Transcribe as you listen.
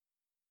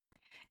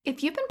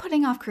If you've been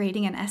putting off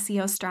creating an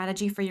SEO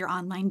strategy for your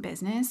online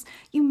business,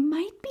 you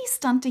might be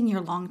stunting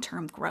your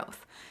long-term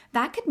growth.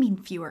 That could mean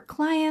fewer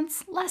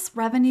clients, less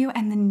revenue,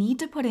 and the need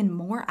to put in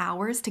more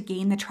hours to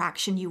gain the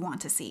traction you want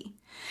to see.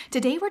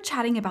 Today, we're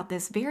chatting about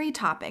this very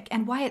topic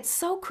and why it's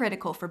so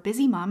critical for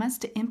busy mamas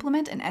to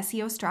implement an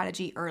SEO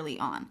strategy early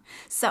on.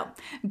 So,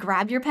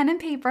 grab your pen and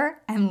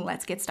paper and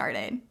let's get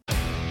started.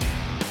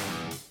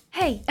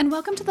 Hey, and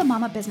welcome to the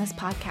Mama Business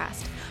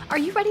Podcast. Are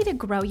you ready to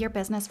grow your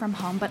business from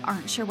home but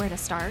aren't sure where to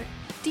start?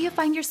 Do you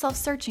find yourself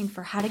searching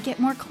for how to get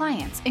more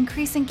clients,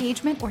 increase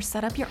engagement, or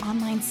set up your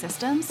online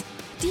systems?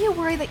 Do you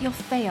worry that you'll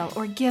fail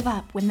or give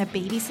up when the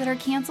babysitter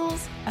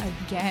cancels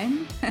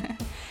again?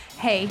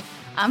 Hey,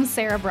 I'm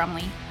Sarah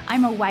Brumley.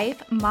 I'm a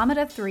wife, mama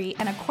to three,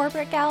 and a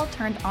corporate gal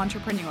turned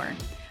entrepreneur.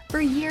 For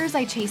years,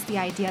 I chased the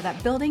idea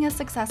that building a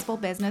successful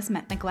business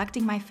meant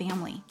neglecting my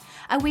family.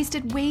 I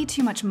wasted way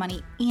too much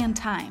money and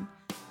time.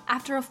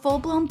 After a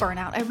full-blown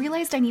burnout, I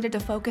realized I needed to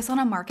focus on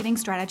a marketing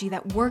strategy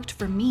that worked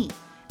for me,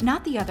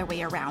 not the other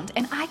way around,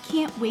 and I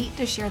can't wait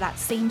to share that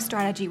same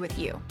strategy with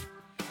you.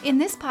 In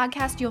this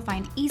podcast, you'll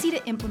find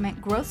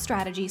easy-to-implement growth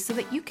strategies so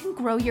that you can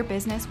grow your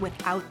business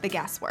without the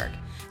guesswork.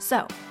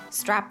 So,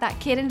 strap that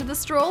kid into the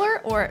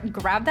stroller or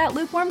grab that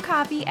lukewarm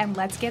coffee and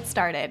let's get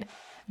started.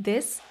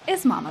 This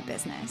is Mama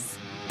Business.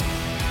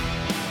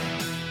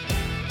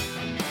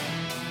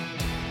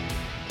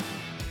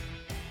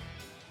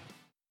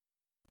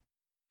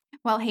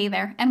 Well, hey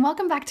there, and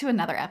welcome back to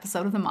another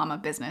episode of the Mama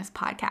Business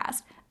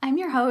Podcast. I'm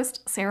your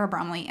host, Sarah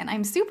Brumley, and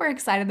I'm super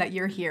excited that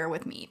you're here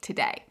with me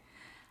today.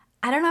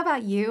 I don't know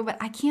about you, but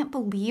I can't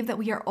believe that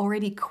we are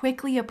already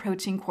quickly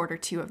approaching quarter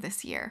two of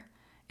this year.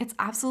 It's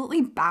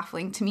absolutely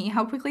baffling to me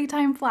how quickly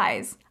time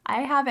flies.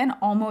 I have an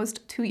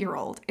almost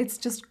 2-year-old. It's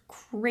just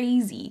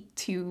crazy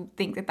to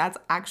think that that's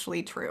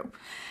actually true.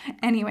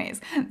 Anyways,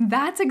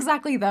 that's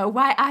exactly though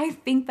why I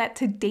think that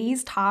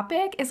today's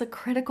topic is a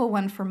critical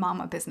one for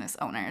mama business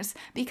owners,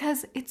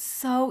 because it's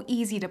so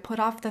easy to put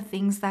off the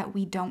things that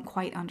we don't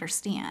quite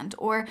understand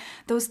or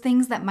those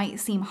things that might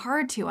seem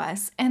hard to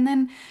us, and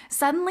then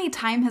suddenly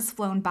time has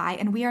flown by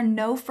and we are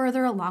no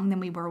further along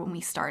than we were when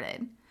we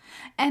started.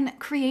 And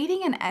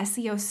creating an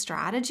SEO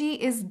strategy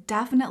is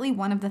definitely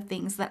one of the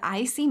things that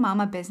I see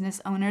mama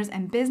business owners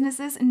and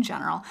businesses in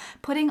general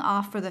putting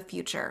off for the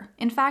future.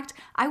 In fact,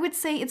 I would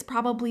say it's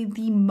probably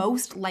the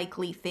most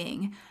likely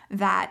thing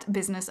that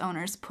business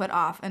owners put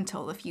off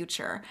until the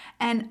future.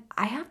 And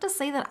I have to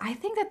say that I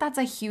think that that's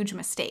a huge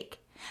mistake.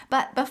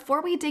 But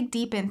before we dig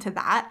deep into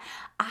that,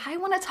 I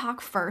want to talk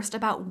first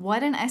about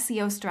what an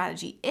SEO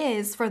strategy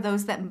is for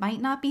those that might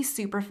not be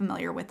super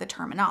familiar with the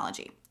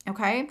terminology.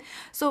 Okay,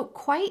 so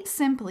quite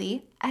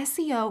simply,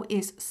 SEO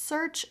is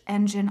search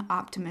engine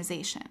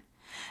optimization.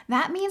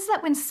 That means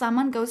that when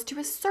someone goes to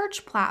a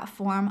search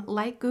platform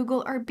like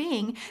Google or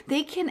Bing,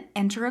 they can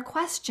enter a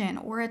question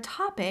or a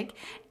topic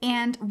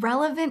and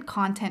relevant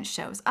content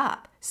shows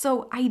up.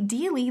 So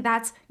ideally,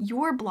 that's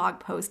your blog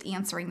post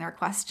answering their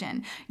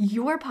question,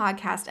 your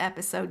podcast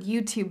episode,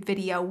 YouTube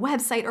video,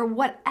 website, or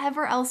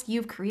whatever else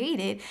you've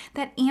created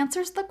that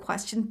answers the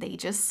question they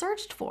just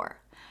searched for.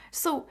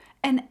 So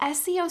an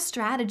SEO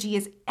strategy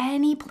is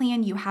any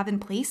plan you have in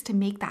place to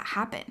make that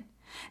happen.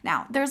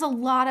 Now, there's a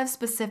lot of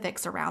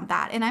specifics around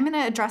that, and I'm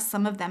going to address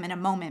some of them in a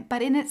moment,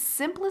 but in its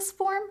simplest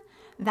form,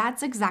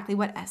 that's exactly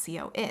what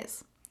SEO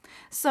is.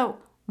 So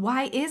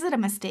why is it a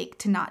mistake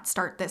to not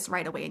start this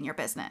right away in your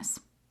business?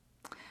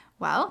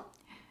 Well,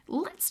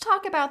 let's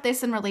talk about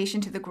this in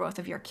relation to the growth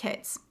of your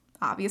kids.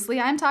 Obviously,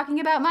 I'm talking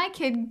about my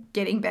kid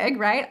getting big,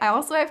 right? I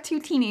also have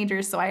 2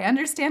 teenagers, so I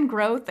understand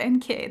growth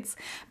and kids.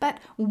 But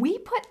we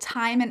put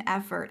time and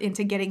effort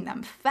into getting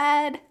them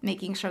fed,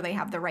 making sure they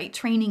have the right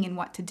training in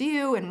what to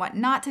do and what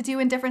not to do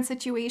in different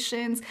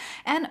situations,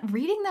 and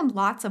reading them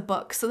lots of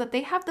books so that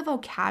they have the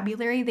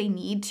vocabulary they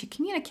need to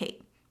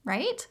communicate,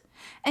 right?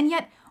 And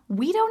yet,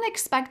 we don't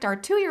expect our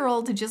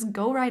 2-year-old to just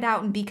go right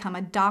out and become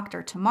a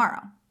doctor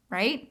tomorrow,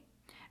 right?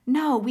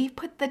 No, we've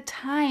put the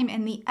time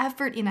and the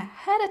effort in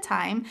ahead of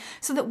time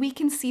so that we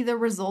can see the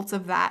results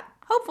of that,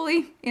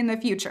 hopefully, in the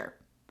future.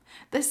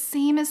 The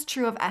same is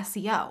true of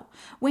SEO.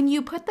 When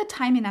you put the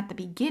time in at the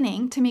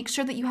beginning to make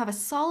sure that you have a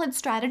solid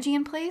strategy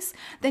in place,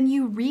 then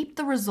you reap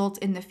the results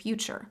in the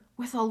future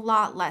with a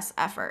lot less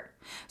effort.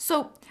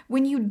 So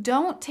when you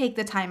don't take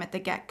the time at the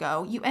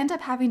get-go, you end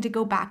up having to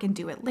go back and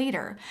do it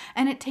later,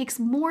 and it takes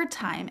more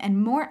time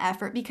and more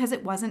effort because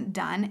it wasn't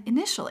done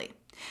initially.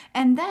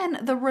 And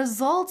then the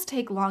results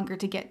take longer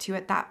to get to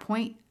at that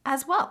point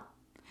as well.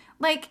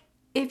 Like,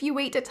 if you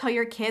wait to tell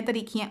your kid that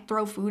he can't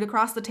throw food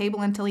across the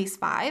table until he's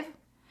 5,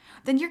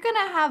 then you're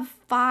gonna have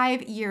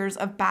 5 years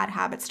of bad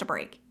habits to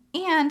break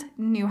and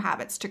new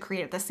habits to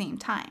create at the same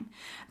time.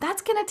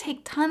 That's gonna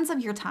take tons of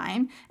your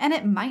time, and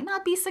it might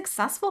not be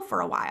successful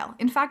for a while.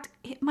 In fact,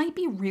 it might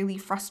be really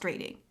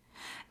frustrating.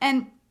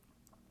 And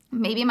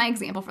maybe my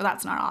example for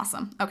that's not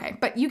awesome. Okay,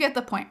 but you get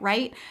the point,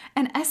 right?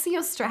 An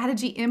SEO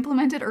strategy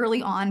implemented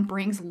early on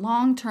brings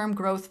long-term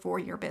growth for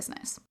your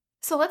business.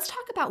 So let's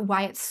talk about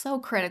why it's so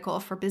critical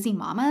for busy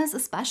mamas,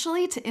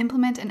 especially to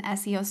implement an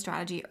SEO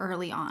strategy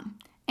early on.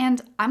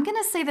 And I'm going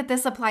to say that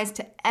this applies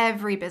to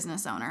every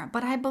business owner,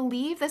 but I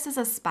believe this is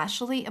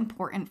especially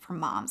important for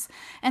moms.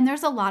 And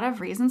there's a lot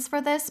of reasons for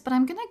this, but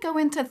I'm going to go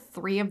into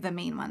 3 of the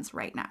main ones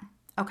right now.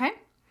 Okay?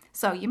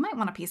 So you might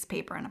want a piece of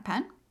paper and a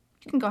pen.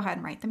 You can go ahead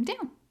and write them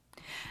down.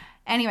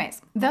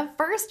 Anyways, the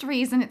first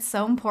reason it's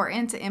so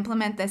important to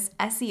implement this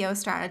SEO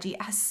strategy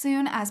as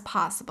soon as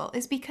possible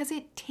is because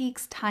it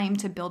takes time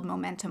to build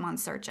momentum on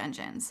search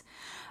engines.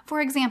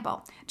 For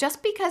example,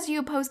 just because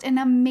you post an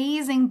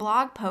amazing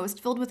blog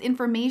post filled with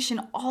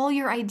information all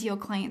your ideal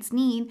clients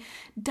need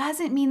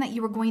doesn't mean that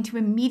you are going to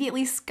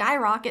immediately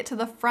skyrocket to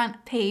the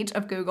front page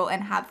of Google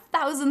and have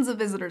thousands of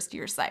visitors to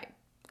your site.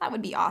 That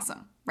would be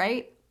awesome,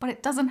 right? But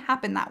it doesn't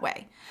happen that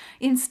way.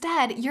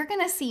 Instead, you're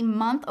going to see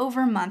month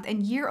over month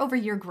and year over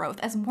year growth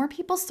as more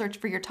people search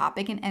for your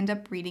topic and end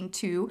up reading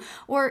 2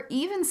 or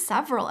even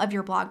several of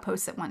your blog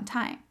posts at one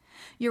time.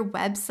 Your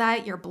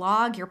website, your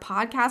blog, your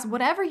podcast,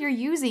 whatever you're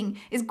using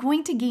is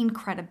going to gain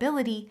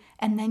credibility,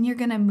 and then you're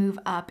going to move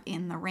up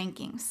in the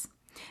rankings.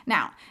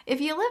 Now, if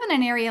you live in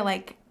an area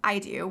like I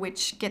do,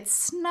 which gets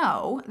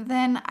snow,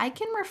 then I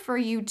can refer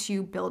you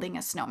to building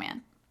a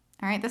snowman.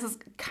 All right, this is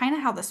kind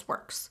of how this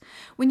works.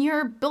 When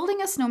you're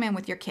building a snowman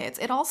with your kids,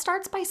 it all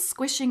starts by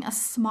squishing a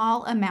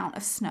small amount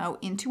of snow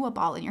into a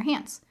ball in your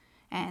hands.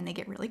 And they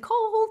get really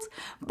cold,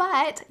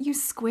 but you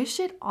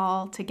squish it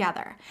all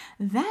together.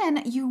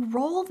 Then you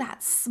roll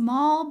that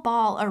small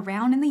ball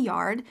around in the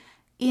yard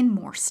in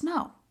more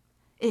snow.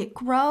 It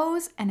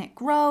grows and it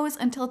grows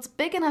until it's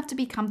big enough to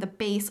become the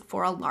base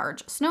for a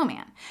large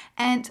snowman.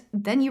 And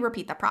then you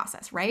repeat the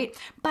process, right?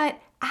 But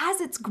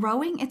as it's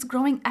growing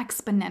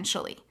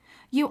exponentially.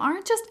 You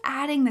aren't just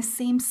adding the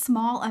same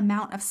small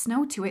amount of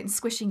snow to it and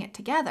squishing it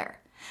together.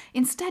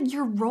 Instead,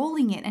 you're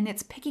rolling it and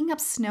it's picking up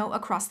snow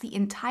across the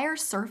entire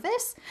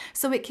surface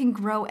so it can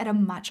grow at a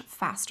much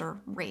faster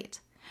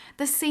rate.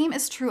 The same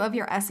is true of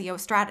your SEO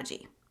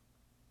strategy.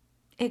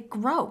 It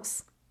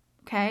grows,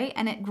 okay?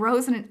 And it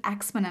grows at an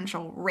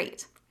exponential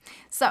rate.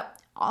 So,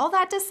 all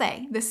that to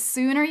say, the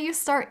sooner you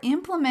start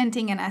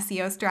implementing an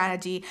SEO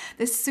strategy,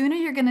 the sooner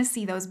you're going to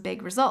see those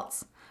big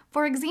results.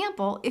 For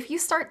example, if you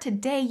start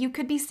today, you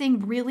could be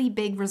seeing really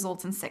big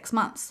results in 6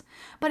 months.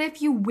 But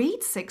if you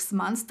wait 6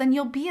 months, then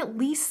you'll be at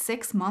least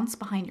 6 months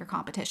behind your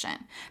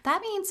competition.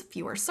 That means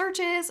fewer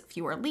searches,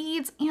 fewer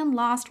leads, and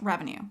lost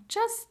revenue,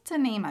 just to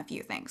name a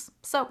few things.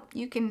 So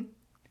you can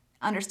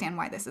understand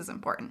why this is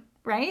important,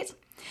 right?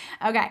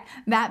 Okay,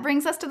 that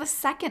brings us to the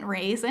second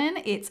reason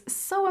it's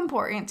so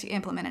important to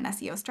implement an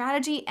SEO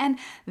strategy, and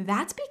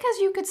that's because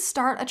you could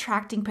start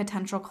attracting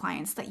potential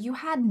clients that you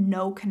had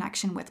no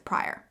connection with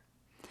prior.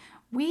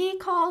 We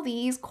call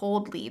these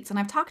cold leads, and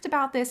I've talked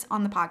about this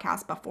on the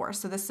podcast before,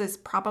 so this is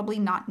probably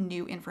not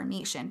new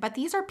information, but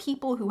these are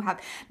people who have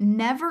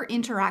never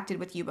interacted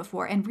with you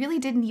before and really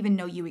didn't even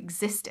know you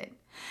existed.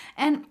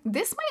 And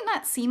this might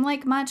not seem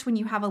like much when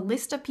you have a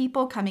list of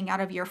people coming out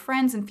of your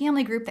friends and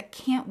family group that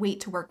can't wait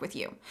to work with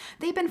you.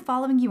 They've been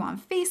following you on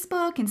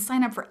Facebook and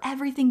sign up for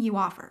everything you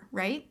offer,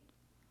 right?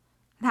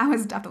 That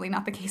was definitely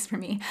not the case for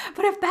me.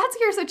 But if that's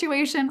your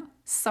situation,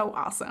 so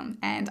awesome.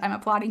 And I'm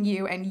applauding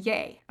you and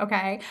yay,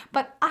 okay?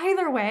 But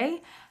either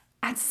way,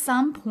 at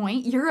some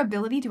point, your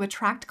ability to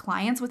attract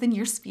clients within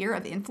your sphere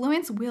of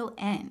influence will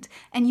end,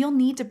 and you'll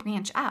need to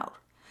branch out.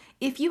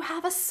 If you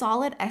have a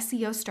solid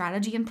SEO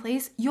strategy in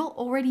place, you'll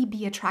already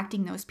be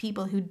attracting those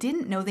people who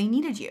didn't know they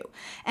needed you,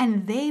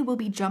 and they will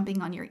be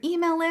jumping on your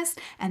email list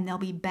and they'll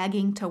be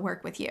begging to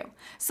work with you.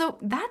 So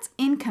that's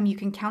income you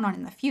can count on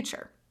in the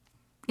future,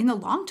 in the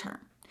long term.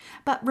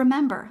 But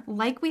remember,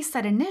 like we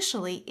said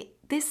initially,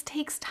 this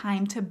takes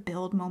time to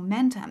build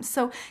momentum.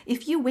 So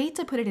if you wait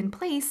to put it in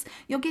place,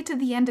 you'll get to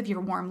the end of your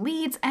warm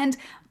leads and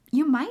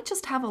you might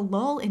just have a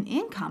lull in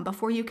income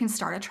before you can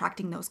start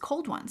attracting those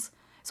cold ones.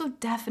 So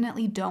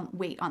definitely don't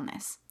wait on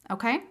this,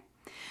 okay?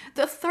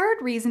 The third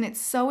reason it's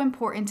so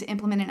important to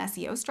implement an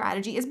SEO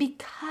strategy is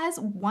because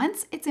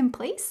once it's in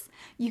place,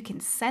 you can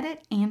set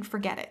it and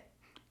forget it.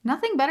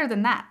 Nothing better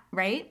than that,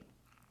 right?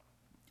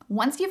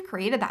 Once you've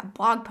created that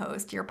blog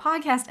post, your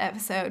podcast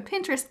episode,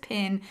 Pinterest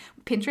pin,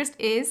 Pinterest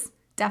is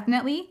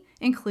definitely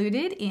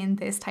included in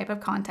this type of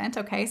content,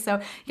 okay? So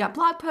you got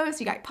blog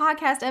posts, you got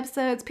podcast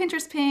episodes,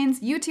 Pinterest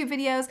pins, YouTube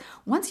videos.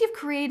 Once you've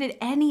created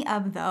any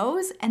of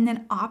those and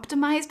then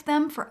optimized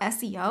them for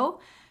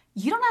SEO,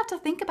 you don't have to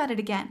think about it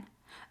again.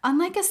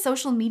 Unlike a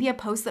social media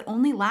post that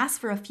only lasts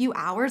for a few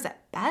hours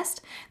at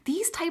best,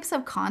 these types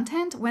of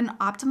content, when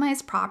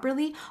optimized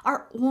properly,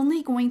 are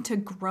only going to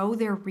grow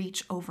their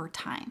reach over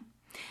time.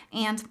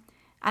 And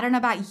I don't know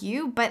about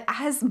you, but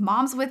as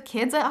moms with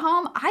kids at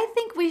home, I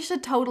think we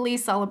should totally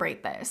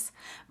celebrate this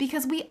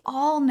because we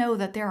all know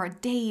that there are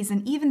days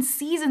and even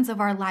seasons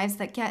of our lives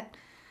that get,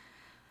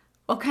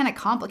 well, kind of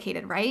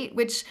complicated, right?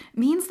 Which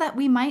means that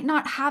we might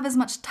not have as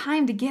much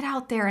time to get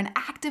out there and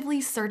actively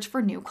search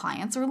for new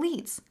clients or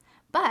leads.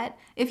 But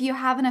if you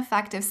have an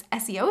effective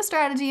SEO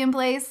strategy in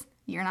place,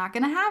 you're not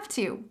going to have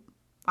to.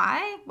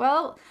 Why?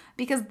 Well,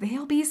 because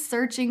they'll be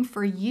searching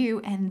for you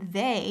and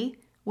they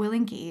will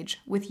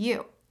engage with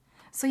you.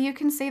 So you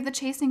can save the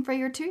chasing for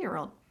your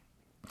 2-year-old.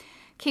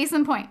 Case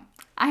in point,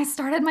 I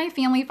started my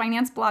family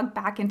finance blog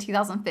back in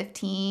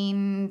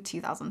 2015,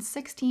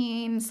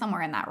 2016,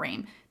 somewhere in that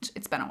range.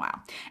 It's been a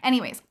while.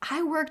 Anyways,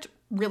 I worked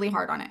really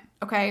hard on it,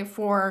 okay,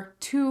 for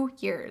 2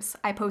 years.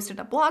 I posted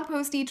a blog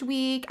post each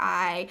week.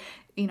 I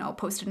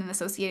posted an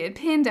associated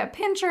pin to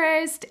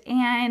Pinterest.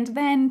 And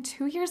then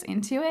 2 years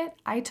into it,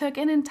 I took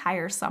an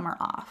entire summer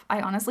off.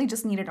 I honestly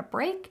just needed a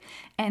break.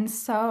 And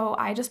so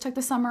I just took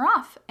the summer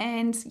off.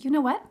 And you know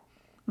what?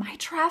 My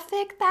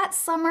traffic that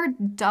summer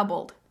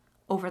doubled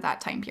over that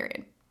time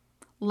period.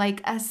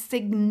 Like a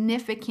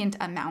significant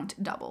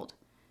amount doubled.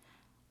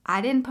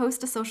 I didn't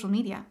post to social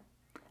media.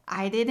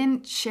 I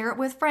didn't share it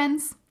with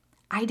friends.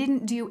 I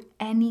didn't do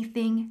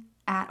anything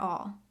at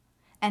all.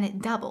 And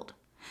it doubled.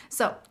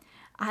 So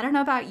I don't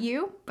know about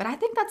you, but I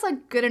think that's a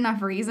good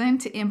enough reason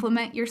to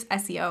implement your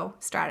SEO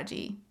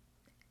strategy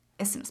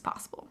as soon as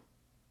possible.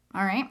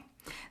 All right?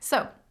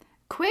 So,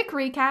 quick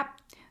recap.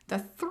 The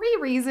 3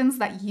 reasons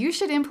that you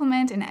should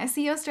implement an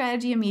SEO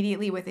strategy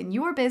immediately within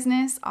your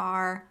business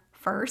are,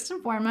 first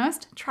and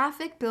foremost,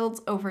 traffic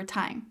builds over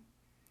time.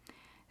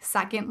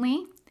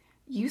 Secondly,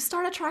 you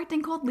start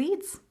attracting cold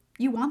leads.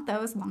 You want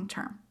those long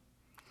term.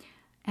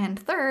 And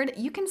third,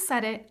 you can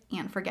set it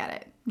and forget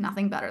it.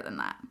 Nothing better than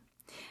that.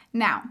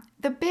 Now,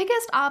 the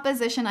biggest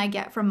opposition I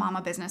get from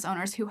mama business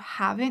owners who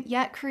haven't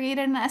yet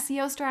created an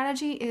SEO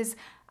strategy is,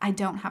 I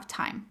don't have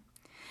time.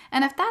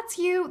 And if that's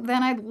you,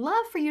 then I'd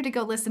love for you to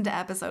go listen to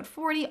episode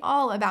 40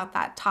 all about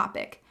that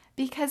topic,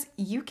 because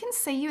you can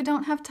say you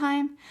don't have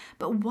time,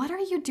 but what are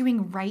you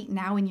doing right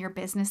now in your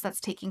business that's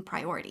taking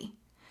priority?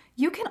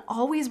 You can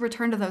always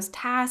return to those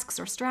tasks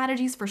or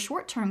strategies for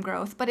short-term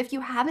growth, but if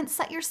you haven't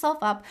set yourself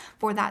up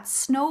for that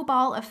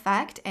snowball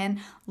effect and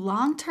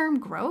long-term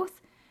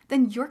growth,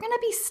 then you're going to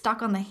be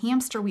stuck on the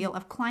hamster wheel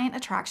of client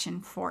attraction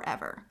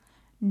forever.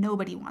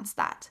 Nobody wants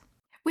that.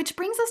 Which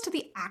brings us to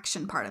the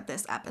action part of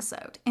this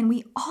episode. And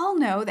we all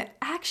know that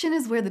action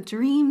is where the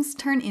dreams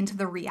turn into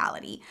the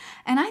reality.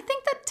 And I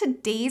think that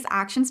today's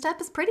action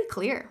step is pretty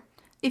clear.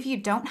 If you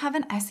don't have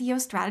an SEO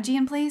strategy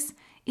in place,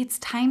 it's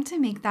time to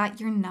make that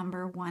your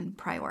number 1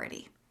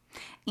 priority.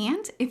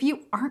 And if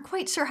you aren't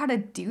quite sure how to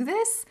do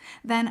this,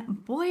 then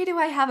boy, do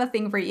I have a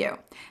thing for you.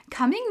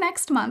 Coming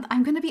next month,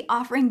 I'm going to be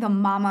offering the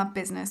Mama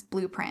Business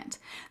Blueprint.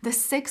 The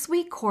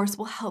 6-week course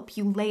will help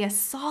you lay a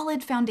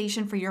solid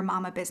foundation for your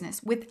mama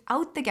business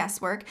without the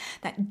guesswork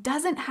that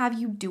doesn't have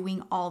you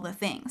doing all the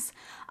things.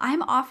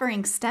 I'm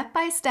offering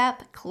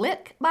step-by-step,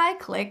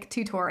 click-by-click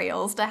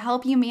tutorials to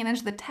help you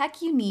manage the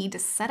tech you need to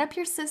set up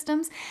your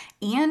systems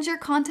and your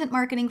content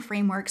marketing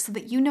framework so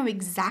that you know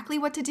exactly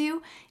what to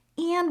do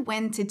and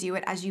when to do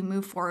it as you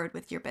move forward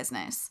with your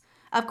business.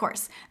 Of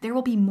course, there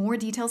will be more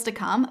details to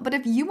come, but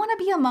if you want to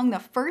be among the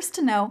first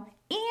to know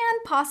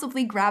and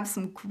possibly grab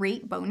some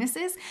great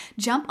bonuses,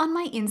 jump on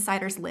my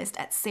insiders list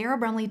at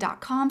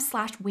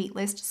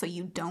sarahbrumley.com/waitlist so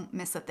you don't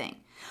miss a thing.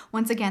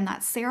 Once again,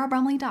 that's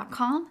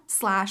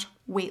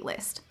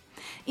sarahbrumley.com/waitlist.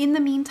 In the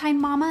meantime,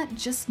 mama,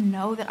 just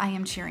know that I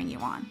am cheering you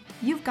on.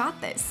 You've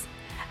got this.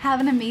 Have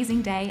an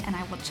amazing day, and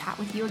I will chat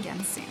with you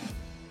again soon.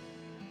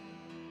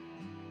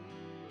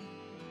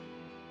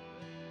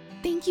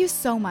 Thank you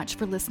so much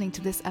for listening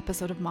to this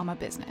episode of Mama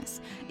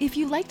Business. If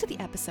you liked the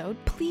episode,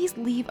 please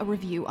leave a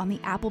review on the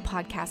Apple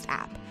Podcast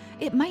app.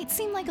 It might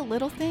seem like a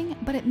little thing,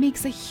 but it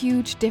makes a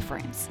huge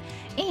difference.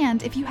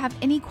 And if you have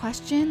any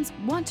questions,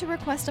 want to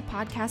request a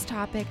podcast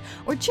topic,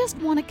 or just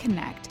want to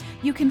connect,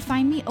 you can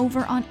find me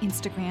over on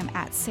Instagram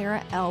at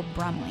Sarah L.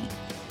 Brumley.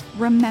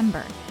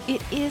 Remember,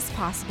 it is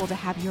possible to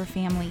have your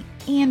family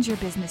and your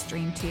business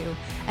dream too,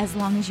 as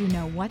long as you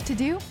know what to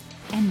do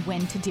and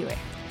when to do it.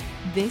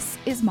 This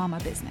is Mama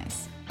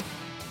Business.